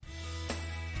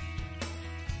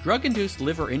Drug-induced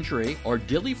liver injury, or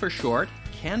DILI for short,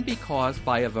 can be caused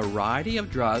by a variety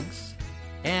of drugs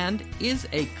and is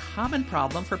a common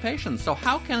problem for patients. So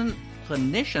how can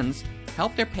clinicians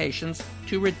help their patients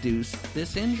to reduce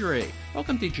this injury?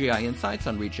 Welcome to GI Insights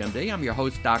on ReachMD. I'm your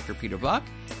host, Dr. Peter Buck,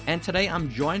 and today I'm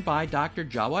joined by Dr.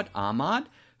 Jawad Ahmad,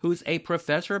 who's a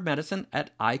professor of medicine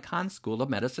at Icahn School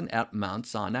of Medicine at Mount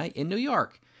Sinai in New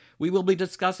York. We will be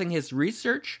discussing his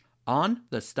research on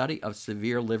the study of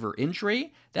severe liver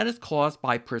injury that is caused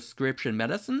by prescription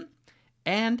medicine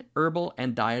and herbal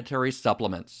and dietary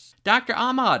supplements. Dr.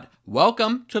 Ahmad,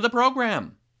 welcome to the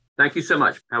program. Thank you so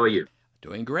much. How are you?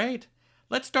 Doing great.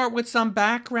 Let's start with some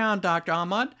background, Dr.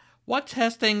 Ahmad. What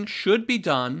testing should be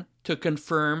done to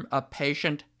confirm a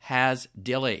patient has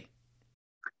DILI?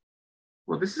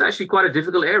 Well, this is actually quite a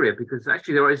difficult area because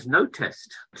actually there is no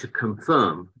test to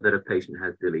confirm that a patient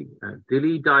has DILI.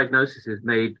 DILI diagnosis is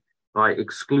made by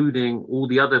excluding all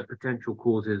the other potential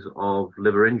causes of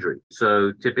liver injury.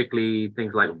 So typically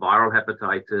things like viral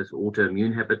hepatitis,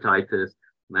 autoimmune hepatitis,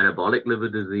 metabolic liver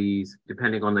disease,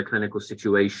 depending on the clinical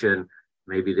situation.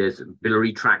 Maybe there's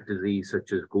biliary tract disease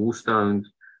such as gallstones.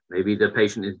 Maybe the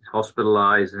patient is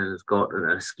hospitalized and has got an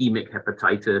ischemic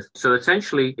hepatitis. So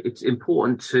essentially, it's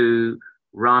important to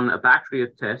run a battery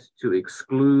of tests to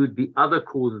exclude the other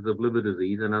causes of liver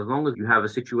disease. And as long as you have a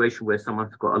situation where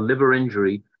someone's got a liver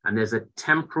injury and there's a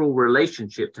temporal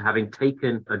relationship to having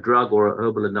taken a drug or a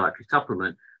herbal and dietary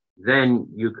supplement, then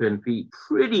you can be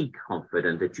pretty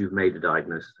confident that you've made a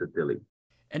diagnosis of DILI.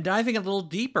 And diving a little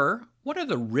deeper, what are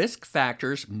the risk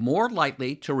factors more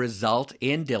likely to result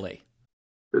in DILI?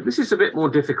 But this is a bit more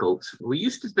difficult. We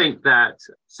used to think that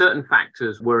certain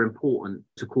factors were important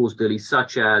to cause DILI,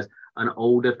 such as an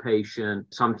older patient,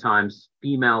 sometimes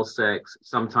female sex,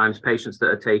 sometimes patients that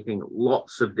are taking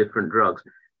lots of different drugs.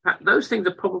 In fact, those things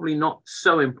are probably not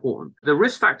so important. The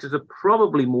risk factors are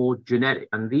probably more genetic,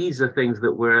 and these are things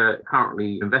that we're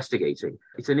currently investigating.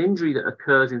 It's an injury that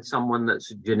occurs in someone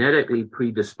that's genetically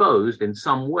predisposed in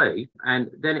some way, and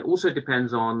then it also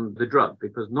depends on the drug,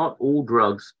 because not all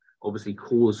drugs obviously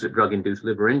cause drug-induced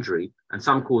liver injury, and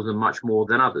some cause them much more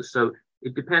than others. So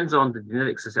it depends on the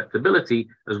genetic susceptibility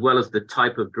as well as the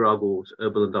type of drug or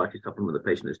herbal and dietary supplement the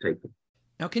patient is taking.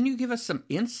 Now, can you give us some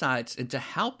insights into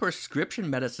how prescription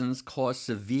medicines cause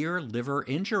severe liver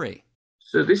injury?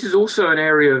 So this is also an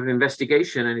area of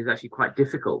investigation and is actually quite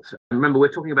difficult. And remember,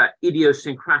 we're talking about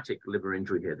idiosyncratic liver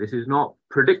injury here. This is not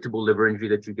predictable liver injury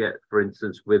that you get, for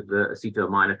instance, with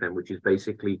acetaminophen, which is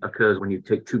basically occurs when you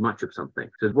take too much of something.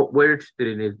 So what we're interested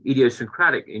in is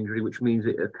idiosyncratic injury, which means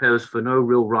it occurs for no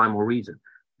real rhyme or reason.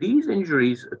 These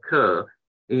injuries occur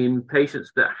in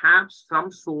patients that have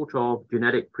some sort of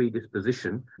genetic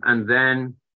predisposition and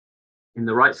then in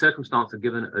the right circumstance are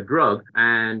given a drug,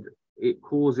 and it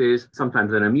causes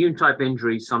sometimes an immune type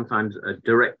injury, sometimes a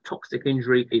direct toxic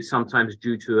injury. It's sometimes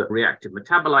due to a reactive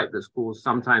metabolite that's caused.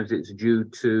 Sometimes it's due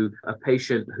to a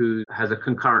patient who has a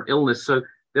concurrent illness. So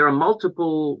there are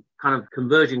multiple kind of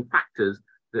converging factors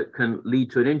that can lead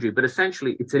to an injury. But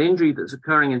essentially, it's an injury that's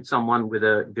occurring in someone with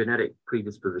a genetic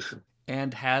predisposition.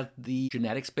 And has the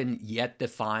genetics been yet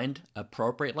defined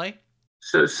appropriately?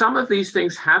 So some of these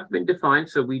things have been defined.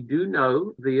 So we do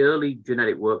know the early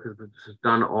genetic work has been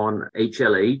done on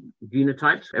HLA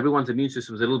genotypes. Everyone's immune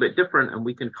system is a little bit different, and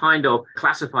we can kind of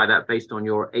classify that based on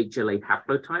your HLA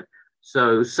haplotype.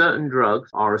 So certain drugs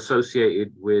are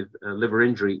associated with liver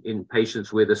injury in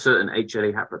patients with a certain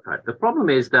HLA haplotype. The problem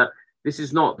is that this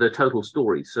is not the total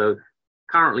story. So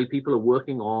currently people are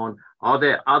working on, are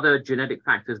there other genetic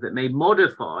factors that may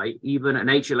modify even an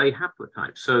HLA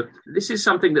haplotype? So this is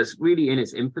something that's really in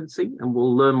its infancy, and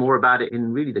we'll learn more about it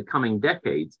in really the coming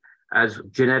decades as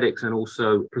genetics and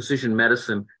also precision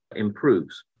medicine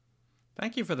improves.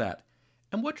 Thank you for that.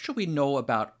 And what should we know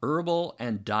about herbal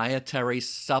and dietary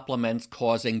supplements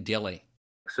causing DILI?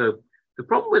 So the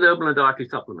problem with herbal and dietary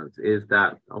supplements is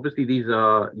that obviously these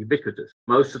are ubiquitous.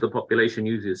 Most of the population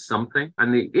uses something,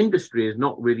 and the industry is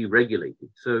not really regulated.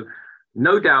 So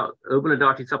no doubt, herbal and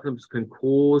dietary supplements can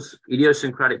cause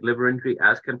idiosyncratic liver injury,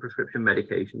 as can prescription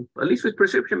medications. At least with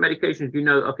prescription medications, you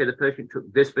know, okay, the patient took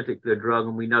this particular drug,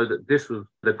 and we know that this was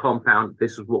the compound,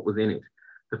 this was what was in it.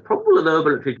 The problem with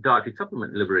herbal and dietary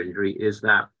supplement liver injury is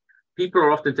that people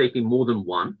are often taking more than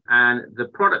one, and the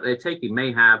product they're taking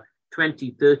may have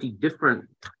 20, 30 different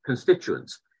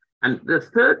constituents. And the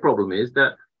third problem is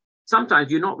that sometimes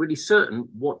you're not really certain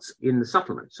what's in the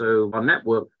supplement. So our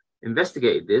network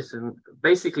investigated this, and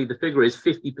basically the figure is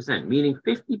 50%, meaning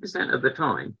 50% of the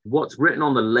time, what's written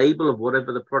on the label of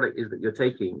whatever the product is that you're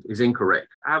taking is incorrect.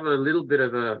 I have a little bit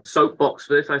of a soapbox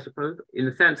for this, I suppose, in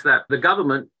the sense that the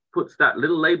government puts that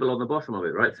little label on the bottom of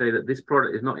it, right? Say that this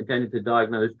product is not intended to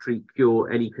diagnose, treat,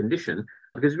 cure any condition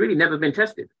because it's really never been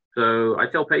tested. So I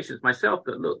tell patients myself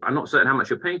that, look, I'm not certain how much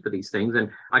you're paying for these things. And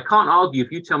I can't argue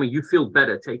if you tell me you feel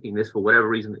better taking this for whatever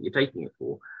reason that you're taking it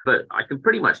for. But I can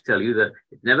pretty much tell you that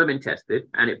it's never been tested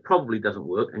and it probably doesn't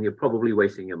work and you're probably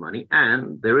wasting your money.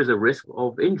 And there is a risk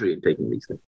of injury in taking these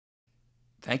things.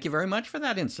 Thank you very much for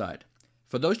that insight.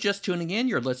 For those just tuning in,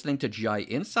 you're listening to GI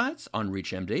Insights on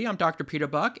ReachMD. I'm Dr. Peter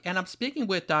Buck, and I'm speaking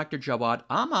with Dr. Jawad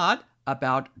Ahmad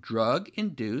about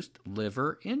drug-induced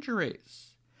liver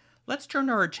injuries. Let's turn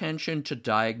our attention to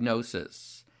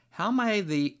diagnosis. How may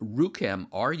the RUCAM,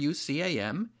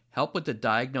 R-U-C-A-M, help with the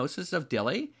diagnosis of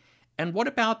DILI? And what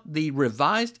about the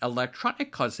revised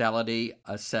electronic causality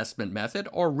assessment method,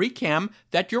 or RECAM,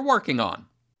 that you're working on?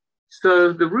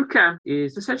 So the RUCAM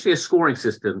is essentially a scoring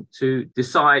system to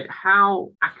decide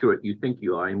how accurate you think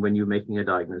you are in when you're making a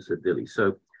diagnosis of DILI.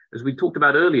 So as we talked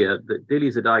about earlier, that DILI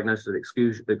is a diagnosis of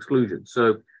exclusion.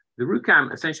 So the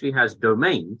RUCAM essentially has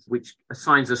domains which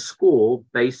assigns a score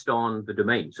based on the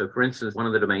domain. So for instance, one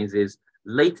of the domains is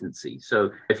latency.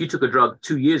 So if you took a drug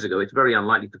 2 years ago, it's very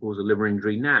unlikely to cause a liver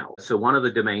injury now. So one of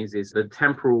the domains is the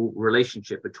temporal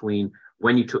relationship between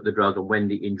when you took the drug and when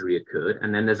the injury occurred.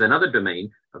 And then there's another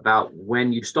domain about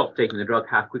when you stopped taking the drug,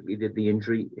 how quickly did the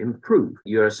injury improve?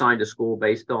 You're assigned a score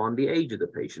based on the age of the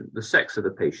patient, the sex of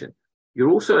the patient.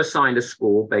 You're also assigned a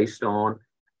score based on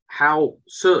how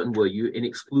certain were you in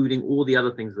excluding all the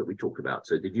other things that we talked about?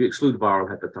 So did you exclude viral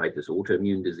hepatitis,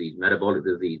 autoimmune disease, metabolic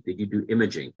disease? Did you do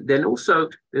imaging? Then also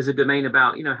there's a domain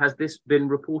about, has this been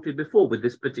reported before with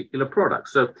this particular product?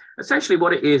 So essentially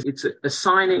what it is, it's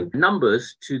assigning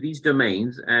numbers to these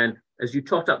domains. And as you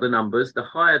tot up the numbers, the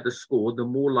higher the score, the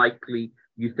more likely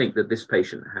you think that this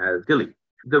patient has DILI.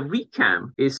 The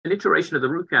RECAM is an iteration of the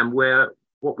RUCAM where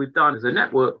what we've done as a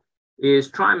network is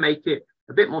try and make it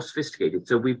a bit more sophisticated.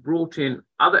 So we've brought in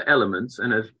other elements,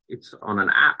 and as it's on an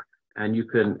app, and you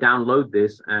can download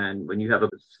this. And when you have a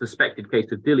suspected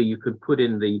case of DILI, you can put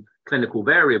in the clinical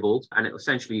variables, and it will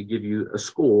essentially give you a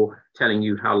score telling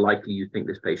you how likely you think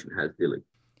this patient has DILI.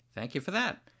 Thank you for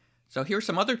that. So here's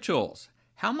some other tools.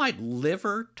 How might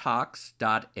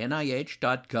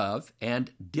livertox.nih.gov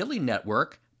and DILI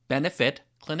Network benefit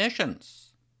clinicians?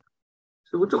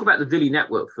 So we'll talk about the DILI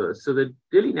network first. So the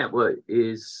DILI network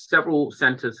is several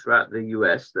centers throughout the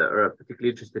US that are particularly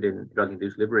interested in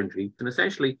drug-induced liver injury. And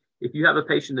essentially, if you have a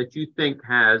patient that you think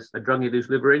has a drug-induced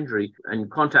liver injury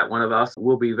and contact one of us,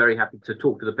 we'll be very happy to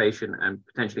talk to the patient and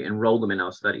potentially enroll them in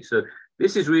our study. So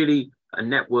this is really a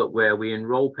network where we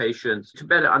enroll patients to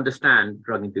better understand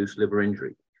drug-induced liver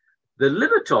injury. The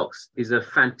LiverTox is a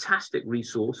fantastic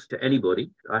resource to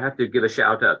anybody. I have to give a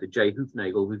shout out to Jay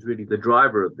Hoofnagel, who's really the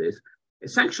driver of this.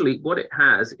 Essentially, what it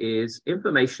has is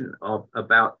information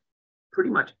about pretty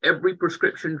much every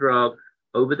prescription drug,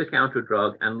 over-the-counter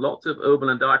drug, and lots of herbal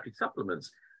and dietary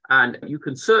supplements. And you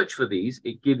can search for these.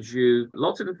 It gives you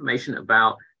lots of information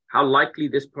about how likely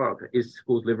this product is to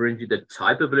cause liver injury, the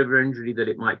type of liver injury that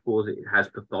it might cause. It has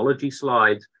pathology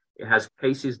slides. It has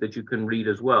cases that you can read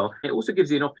as well. It also gives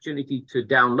you an opportunity to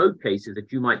download cases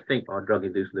that you might think are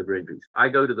drug-induced liver injuries. I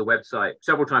go to the website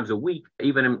several times a week,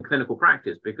 even in clinical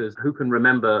practice, because who can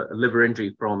remember a liver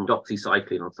injury from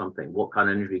doxycycline or something? What kind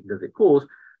of injury does it cause?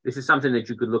 This is something that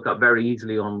you could look up very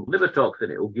easily on LiverTox,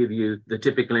 and it will give you the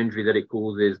typical injury that it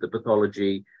causes, the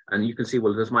pathology, and you can see,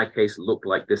 well, does my case look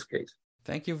like this case?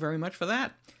 Thank you very much for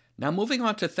that. Now, moving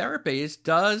on to therapies,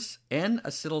 does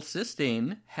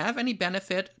N-acetylcysteine have any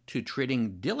benefit to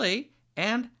treating DILI,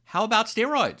 and how about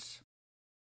steroids?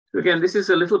 Again, this is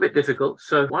a little bit difficult.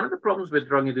 So one of the problems with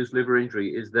drug-induced liver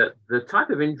injury is that the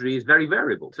type of injury is very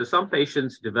variable. So some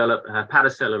patients develop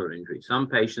hepatocellular injury. Some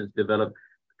patients develop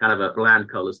kind of a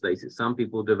gland cholestasis. Some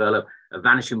people develop a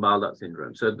vanishing bile duct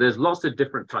syndrome. So there's lots of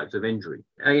different types of injury.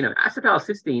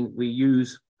 Acetylcysteine we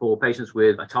use for patients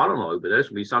with a Tylenol overdose.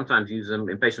 We sometimes use them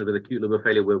in patients with acute liver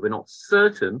failure where we're not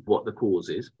certain what the cause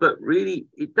is, but really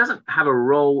it doesn't have a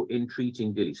role in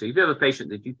treating DILI. So if you have a patient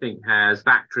that you think has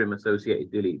Bactrim-associated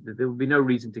DILI, there would be no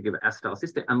reason to give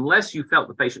acetylcysteine unless you felt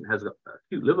the patient has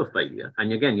acute liver failure.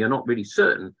 And again, you're not really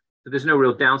certain, so there's no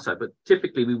real downside, but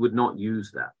typically we would not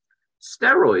use that.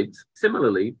 Steroids,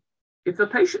 similarly, if the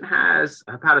patient has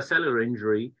hepatocellular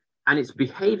injury and it's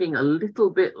behaving a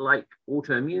little bit like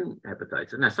autoimmune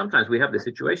hepatitis. Now, sometimes we have this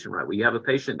situation, right, where you have a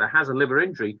patient that has a liver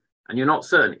injury and you're not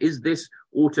certain, is this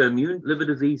autoimmune liver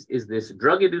disease? Is this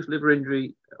drug-induced liver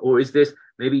injury? Or is this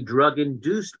maybe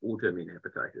drug-induced autoimmune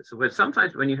hepatitis? So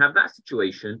sometimes when you have that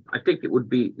situation, I think it would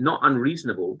be not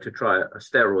unreasonable to try a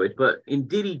steroid. But in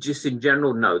DILI, just in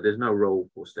general, no, there's no role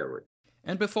for steroids.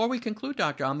 And before we conclude,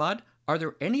 Dr. Ahmad, Are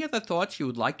there any other thoughts you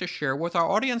would like to share with our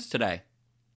audience today?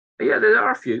 Yeah, there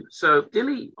are a few. So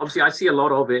DILI, obviously I see a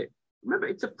lot of it. Remember,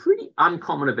 it's a pretty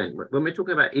uncommon event when we're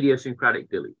talking about idiosyncratic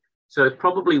DILI. So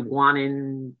probably 1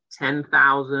 in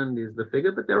 10,000 is the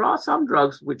figure, but there are some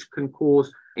drugs which can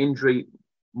cause injury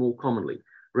more commonly.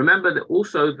 Remember that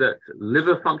also that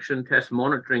liver function test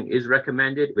monitoring is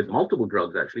recommended with multiple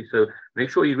drugs, actually. So make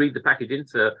sure you read the package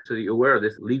insert so that you're aware of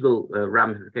this. Legal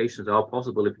ramifications are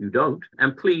possible if you don't.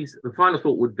 And please, the final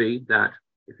thought would be that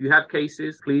if you have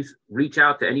cases, please reach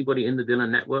out to anybody in the Dhillon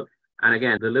network. And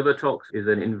again, the liver tox is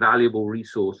an invaluable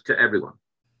resource to everyone.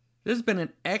 This has been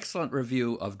an excellent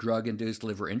review of drug-induced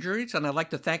liver injuries, and I'd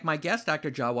like to thank my guest, Dr.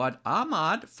 Jawad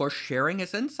Ahmad, for sharing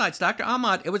his insights. Dr.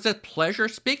 Ahmad, it was a pleasure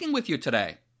speaking with you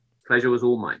today. Pleasure was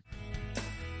all mine.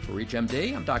 For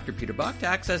ReachMD, I'm Dr. Peter Buck. To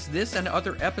access this and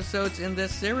other episodes in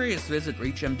this series, visit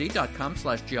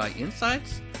reachmd.com/GI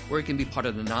Insights, where you can be part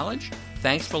of the knowledge.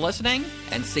 Thanks for listening,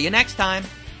 and see you next time.